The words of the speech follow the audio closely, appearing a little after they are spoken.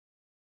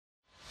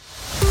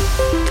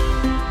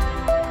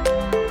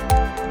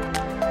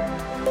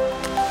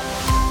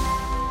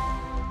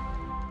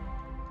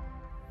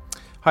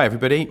Hi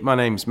everybody, my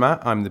name's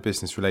Matt. I'm the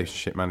Business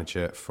Relationship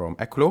Manager from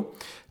Equalaw.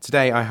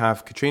 Today I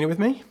have Katrina with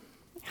me.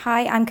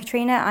 Hi, I'm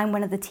Katrina. I'm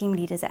one of the team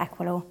leaders at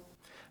Equalaw.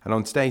 And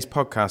on today's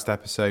podcast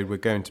episode, we're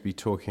going to be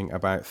talking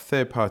about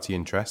third-party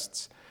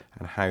interests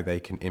and how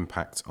they can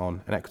impact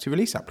on an equity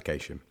release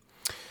application.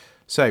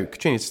 So,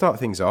 Katrina, to start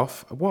things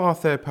off, what are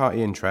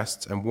third-party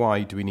interests and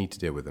why do we need to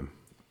deal with them?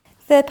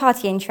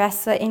 Third-party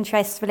interests are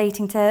interests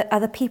relating to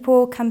other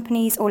people,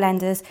 companies or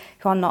lenders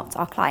who are not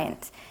our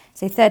client.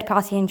 So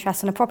third-party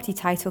interest on a property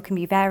title can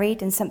be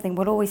varied and something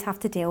we'll always have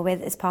to deal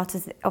with as part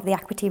of the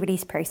equity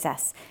release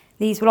process.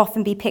 These will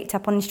often be picked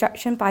up on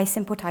instruction by a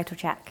simple title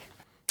check.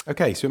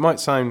 Okay, so it might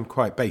sound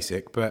quite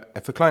basic, but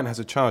if a client has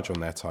a charge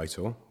on their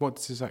title, what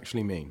does this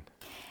actually mean?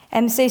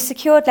 So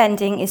secured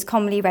lending is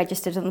commonly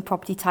registered on the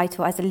property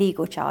title as a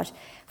legal charge.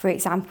 For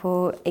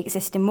example,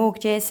 existing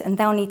mortgages, and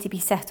they'll need to be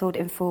settled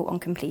in full on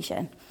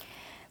completion.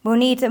 We'll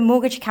need a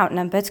mortgage account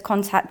number to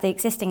contact the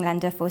existing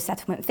lender for a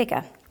settlement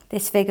figure.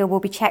 This figure will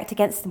be checked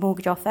against the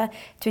mortgage offer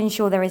to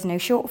ensure there is no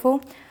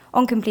shortfall.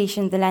 On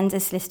completion, the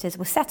lender's solicitors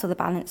will settle the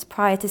balance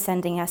prior to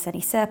sending us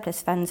any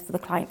surplus funds for the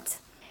client.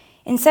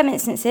 In some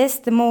instances,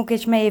 the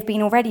mortgage may have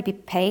been already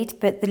paid,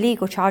 but the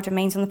legal charge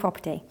remains on the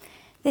property.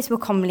 This will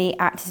commonly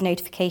act as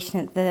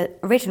notification that the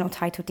original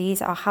title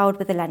deeds are held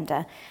with the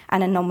lender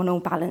and a nominal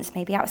balance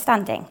may be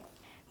outstanding.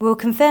 We will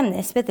confirm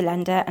this with the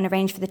lender and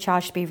arrange for the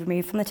charge to be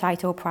removed from the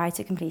title prior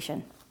to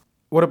completion.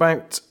 What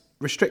about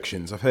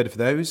restrictions? I've heard of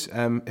those.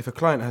 If a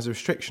client has a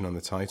restriction on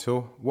the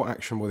title, what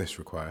action will this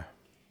require?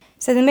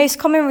 So the most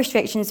common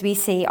restrictions we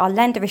see are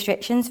lender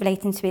restrictions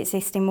relating to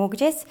existing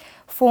mortgages,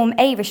 Form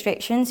A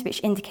restrictions,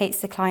 which indicates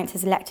the client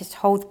has elected to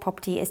hold the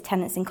property as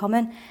tenants in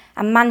common,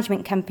 and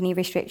management company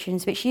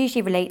restrictions, which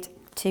usually relate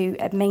to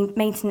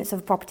maintenance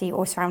of the property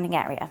or surrounding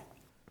area.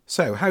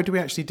 So how do we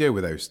actually deal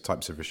with those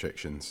types of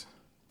restrictions?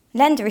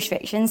 Lender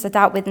restrictions are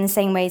dealt with in the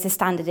same way as a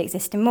standard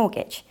existing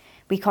mortgage.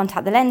 We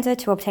contact the lender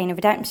to obtain a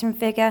redemption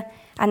figure,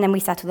 and then we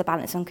settle the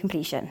balance on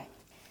completion.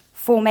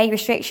 Form A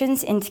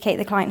restrictions indicate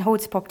the client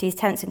holds the property as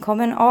tenants in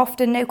common are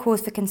often no cause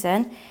for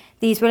concern.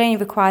 These will only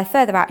require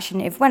further action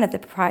if one of the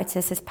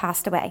proprietors has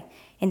passed away.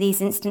 In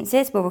these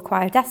instances, we'll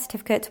require a death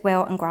certificate,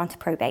 will and grant a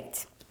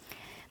probate.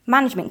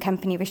 Management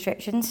company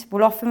restrictions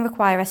will often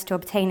require us to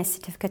obtain a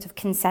certificate of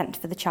consent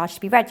for the charge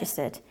to be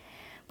registered.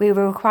 We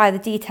will require the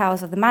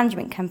details of the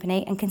management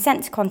company and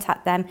consent to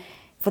contact them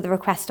for the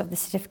request of the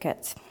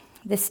certificate.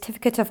 The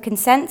certificate of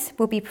consent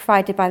will be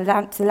provided by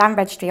the land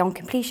registry on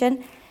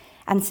completion,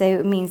 and so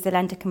it means the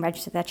lender can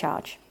register their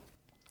charge.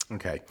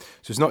 Okay,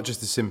 so it's not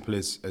just as simple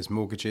as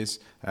mortgages,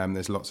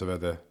 there's lots of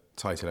other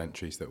title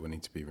entries that will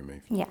need to be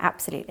removed. Yeah,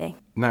 absolutely.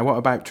 Now, what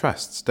about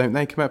trusts? Don't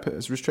they come up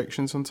as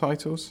restrictions on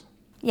titles?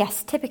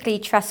 Yes, typically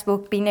trusts will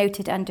be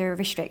noted under a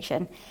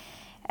restriction.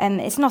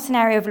 It's not an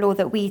area of law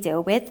that we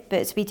deal with,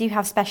 but we do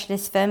have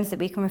specialist firms that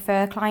we can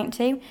refer a client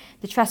to.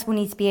 The trust will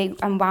need to be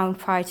unwound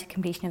prior to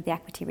completion of the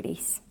equity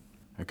release.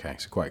 Okay,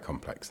 so quite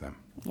complex then.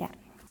 Yeah.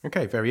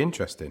 Okay, very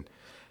interesting.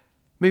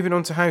 Moving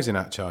on to Housing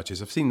Act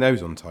charges, I've seen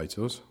those on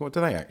titles. What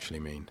do they actually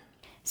mean?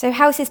 So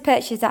houses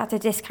purchased at a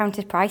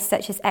discounted price,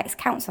 such as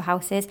ex-council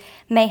houses,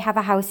 may have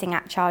a Housing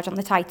Act charge on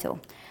the title.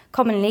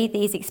 Commonly,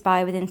 these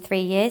expire within 3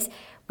 years,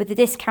 with the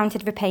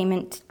discounted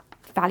repayment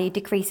value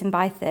decreasing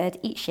by a third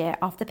each year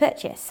after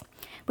purchase.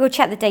 We'll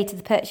check the date of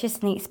the purchase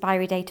and the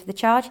expiry date of the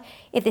charge.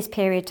 If this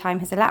period of time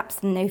has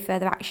elapsed, then no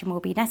further action will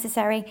be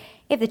necessary.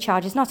 If the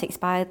charge is not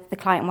expired, the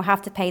client will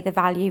have to pay the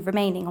value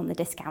remaining on the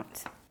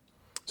discount.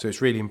 So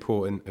it's really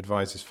important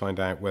advisors find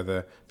out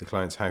whether the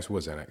client's house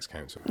was an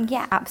ex-council.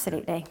 Yeah,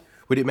 absolutely.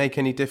 Would it make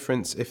any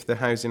difference if the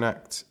Housing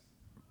Act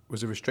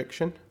was a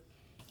restriction?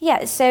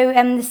 Yeah, so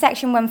the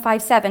Section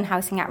 157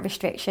 Housing Act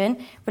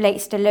restriction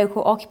relates to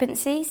local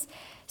occupancies.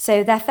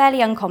 So they're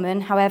fairly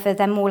uncommon, however,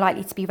 they're more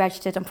likely to be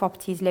registered on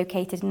properties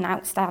located in an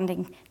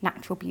outstanding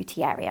natural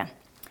beauty area.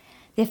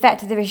 The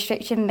effect of the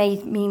restriction may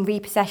mean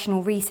repossession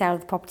or resale of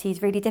the property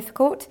is really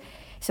difficult.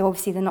 So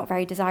obviously they're not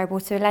very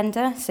desirable to a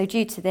lender. So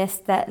due to this,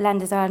 that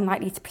lenders are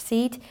unlikely to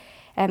proceed.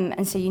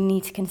 And so you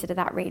need to consider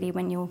that really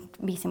when you're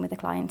meeting with a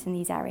client in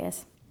these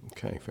areas.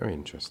 Okay, very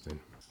interesting.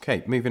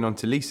 Okay, moving on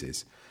to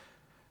leases.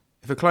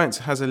 If a client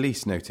has a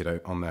lease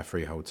noted on their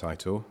freehold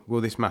title,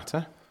 will this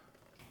matter?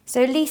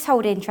 So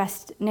leasehold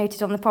interest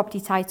noted on the property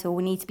title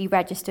will need to be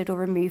registered or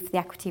removed for the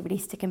equity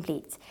release to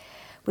complete.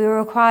 We will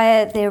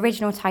require the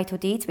original title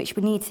deeds, which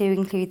will need to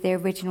include the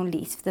original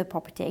lease for the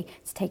property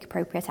to take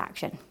appropriate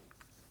action.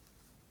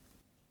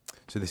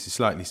 So this is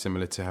slightly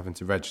similar to having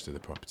to register the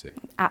property?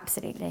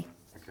 Absolutely.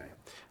 Okay.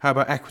 How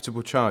about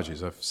equitable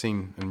charges? I've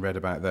seen and read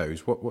about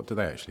those. What do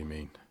they actually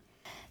mean?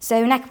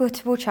 So an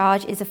equitable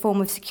charge is a form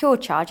of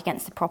secured charge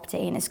against the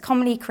property and is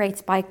commonly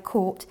created by a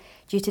court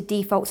due to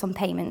defaults on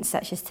payments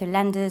such as to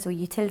lenders or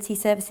utility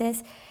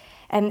services.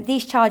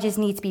 These charges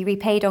need to be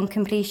repaid on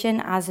completion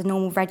as a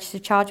normal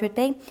registered charge would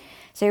be.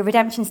 So a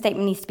redemption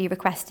statement needs to be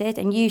requested,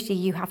 and usually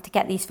you have to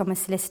get these from a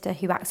solicitor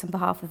who acts on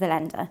behalf of the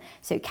lender,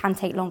 so it can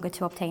take longer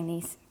to obtain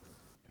these.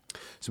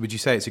 So would you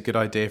say it's a good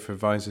idea for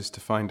advisors to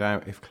find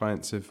out if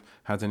clients have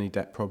had any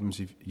debt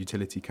problems with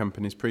utility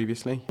companies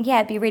previously? Yeah,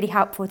 it'd be really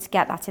helpful to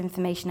get that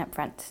information up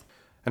front.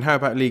 And how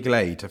about legal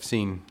aid? I've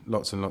seen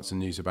lots and lots of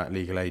news about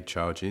legal aid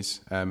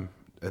charges. Are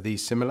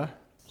these similar?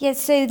 Yeah,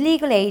 so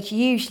legal aid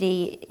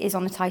usually is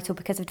on the title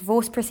because of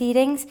divorce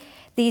proceedings.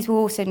 These will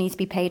also need to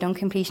be paid on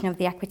completion of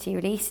the equity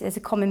release. There's a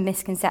common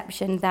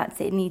misconception that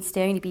it needs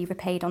to only be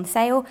repaid on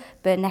sale,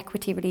 but an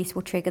equity release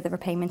will trigger the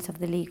repayment of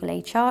the legal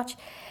aid charge.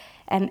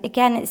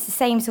 Again, it's the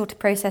same sort of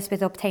process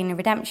with obtaining a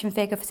redemption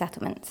figure for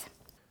settlement.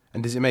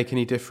 And does it make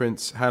any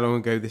difference how long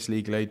ago this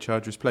legal aid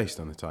charge was placed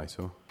on the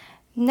title?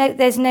 No,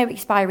 there's no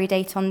expiry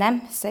date on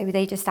them, so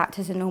they just act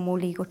as a normal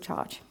legal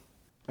charge.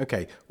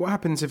 Okay, what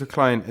happens if a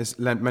client has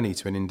lent money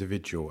to an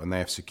individual and they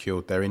have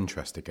secured their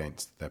interest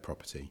against their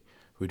property?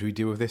 Would we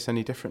deal with this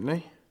any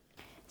differently?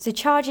 So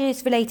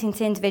charges relating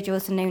to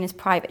individuals are known as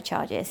private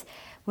charges.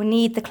 We'll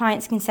need the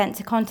client's consent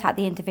to contact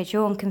the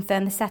individual and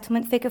confirm the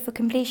settlement figure for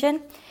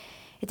completion.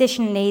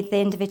 Additionally, the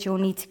individual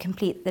will need to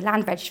complete the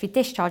land registry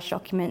discharge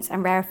documents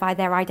and verify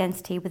their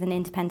identity with an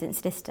independent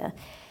solicitor.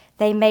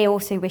 They may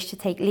also wish to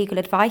take legal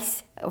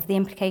advice of the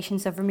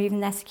implications of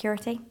removing their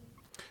security.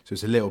 So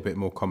it's a little bit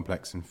more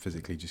complex than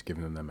physically just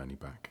giving them their money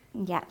back.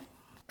 Yeah.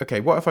 Okay,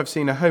 what if I've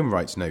seen a home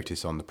rights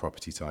notice on the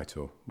property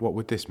title? What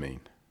would this mean?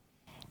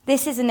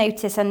 This is a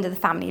notice under the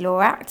Family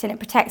Law Act and it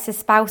protects a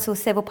spouse or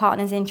civil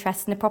partner's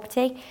interest in the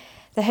property.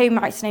 The home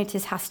rights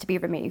notice has to be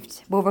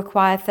removed. We'll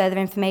require further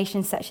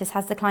information such as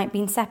has the client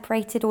been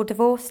separated or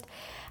divorced,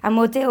 and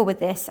we'll deal with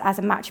this as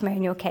a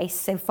matrimonial case,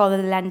 so follow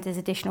the lender's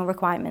additional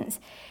requirements.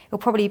 It'll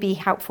probably be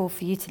helpful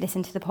for you to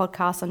listen to the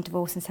podcast on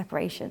divorce and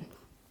separation.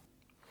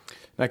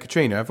 Now,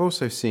 Katrina, I've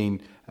also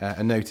seen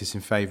a notice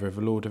in favour of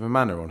a lord of a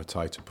manor on a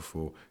title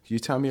before. Can you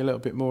tell me a little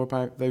bit more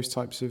about those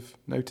types of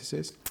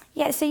notices?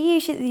 Yeah, so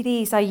usually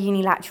these are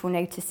unilateral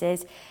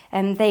notices.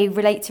 They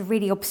relate to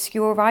really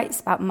obscure rights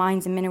about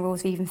mines and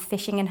minerals or even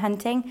fishing and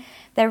hunting.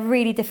 They're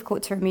really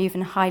difficult to remove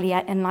and highly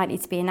unlikely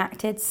to be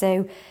enacted,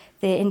 so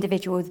the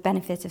individual with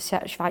benefit of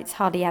such rights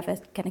hardly ever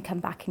going to come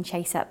back and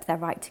chase up their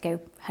right to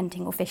go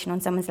hunting or fishing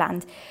on someone's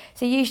land.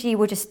 So usually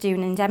we'll just do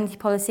an indemnity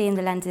policy and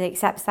the lender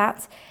accepts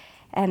that.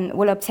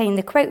 We'll obtain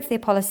the quote for the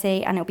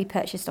policy and it'll be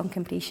purchased on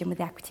completion with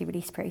the equity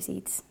release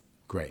proceeds.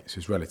 Great, so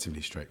it's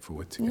relatively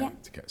straightforward to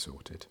get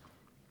sorted.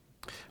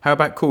 How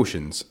about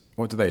cautions?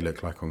 What do they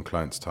look like on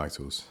clients'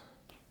 titles?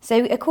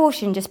 So a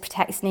caution just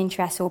protects an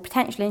interest or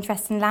potential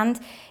interest in land.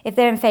 If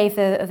they're in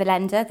favour of a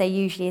lender, there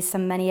usually is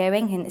some money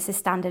owing and it's a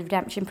standard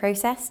redemption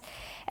process.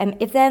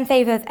 If they're in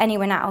favour of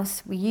anyone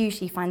else, we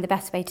usually find the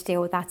best way to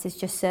deal with that is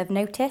just serve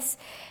notice.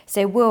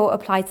 So we'll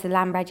apply to the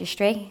land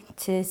registry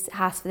to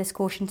ask for this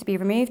caution to be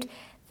removed.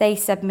 They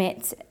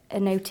submit a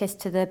notice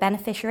to the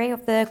beneficiary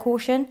of the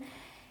caution.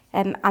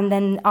 And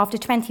then after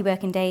 20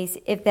 working days,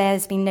 if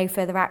there's been no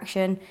further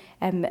action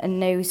and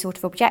no sort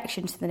of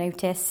objection to the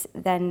notice,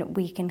 then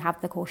we can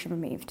have the caution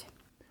removed.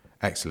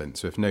 Excellent.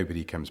 So if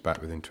nobody comes back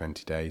within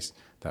 20 days,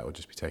 that will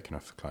just be taken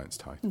off the client's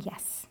title.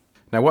 Yes.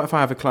 Now, what if I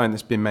have a client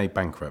that's been made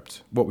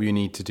bankrupt? What will you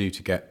need to do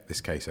to get this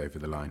case over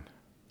the line?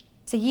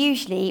 So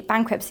usually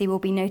bankruptcy will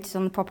be noted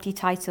on the property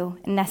title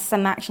unless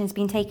some action has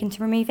been taken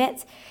to remove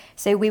it.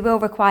 So we will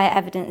require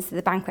evidence that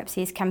the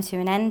bankruptcy has come to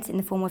an end in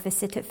the form of a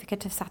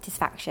certificate of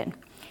satisfaction.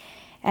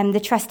 The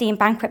trustee in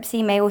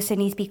bankruptcy may also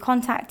need to be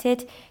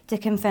contacted to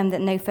confirm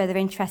that no further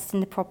interest in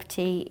the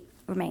property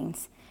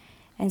remains.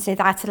 And so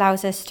that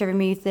allows us to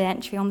remove the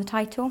entry on the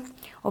title.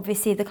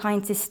 Obviously, if the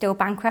client is still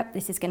bankrupt,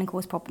 this is going to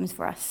cause problems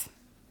for us.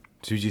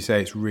 So would you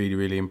say it's really,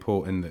 really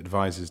important that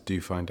advisors do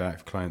find out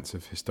if clients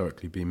have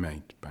historically been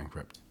made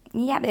bankrupt?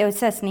 Yeah, it would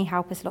certainly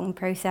help us along the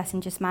process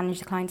and just manage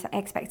the client's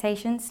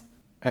expectations.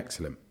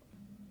 Excellent.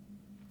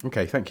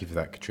 Okay, thank you for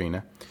that,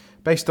 Katrina.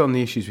 Based on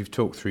the issues we've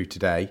talked through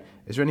today,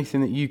 is there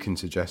anything that you can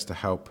suggest to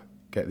help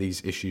get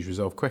these issues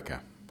resolved quicker?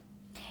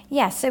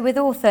 Yes, so with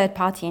all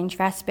third-party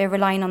interests, we're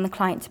relying on the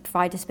client to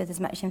provide us with as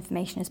much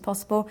information as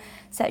possible,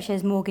 such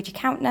as mortgage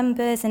account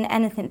numbers and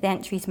anything that the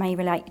entries may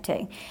relate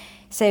to.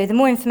 So the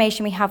more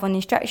information we have on the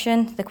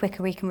instruction, the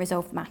quicker we can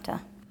resolve the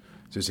matter.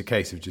 So it's a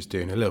case of just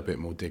doing a little bit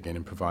more digging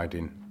and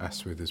providing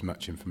us with as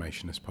much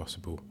information as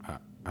possible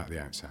at the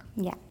outset.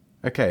 Yeah.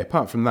 Okay,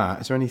 apart from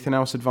that, is there anything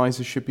else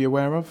advisors should be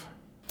aware of?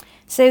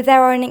 So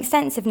there are an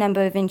extensive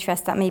number of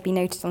interests that may be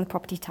noted on the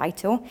property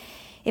title.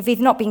 If we've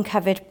not been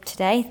covered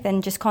today,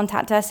 then just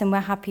contact us and we're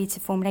happy to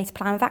formulate a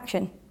plan of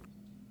action.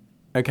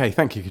 Okay,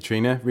 thank you,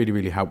 Katrina. Really,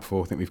 really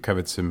helpful. I think we've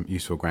covered some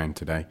useful ground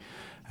today.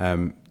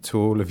 To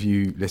all of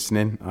you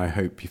listening, I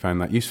hope you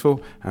found that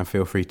useful and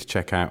feel free to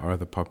check out our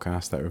other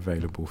podcasts that are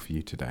available for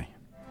you today.